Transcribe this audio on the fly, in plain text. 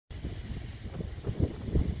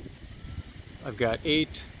I've got 8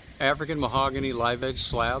 African mahogany live edge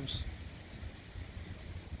slabs.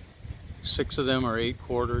 6 of them are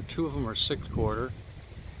 8/4, 2 of them are 6/4.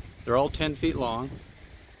 They're all 10 feet long.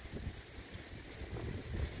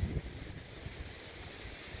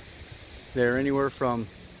 They're anywhere from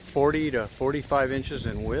 40 to 45 inches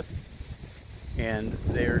in width, and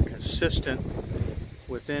they're consistent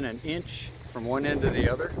within an inch from one end to the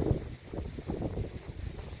other.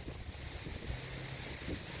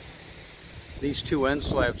 These 2 end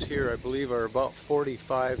slabs here, I believe, are about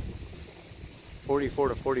 44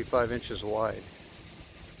 to 45 inches wide.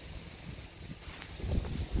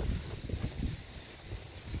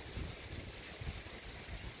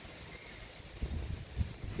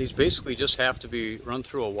 These basically just have to be run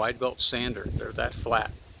through a wide belt sander. They're that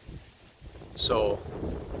flat. So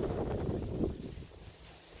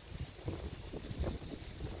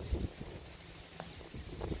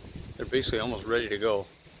they're basically almost ready to go.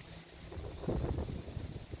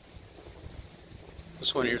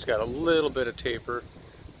 This one here's got a little bit of taper.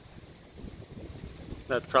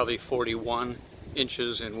 That's probably 41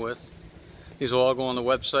 inches in width. These will all go on the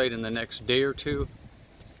website in the next day or two.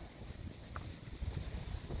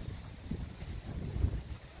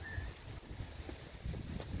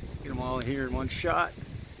 Get them all in here in one shot.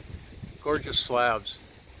 Gorgeous slabs.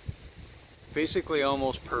 Basically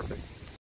almost perfect.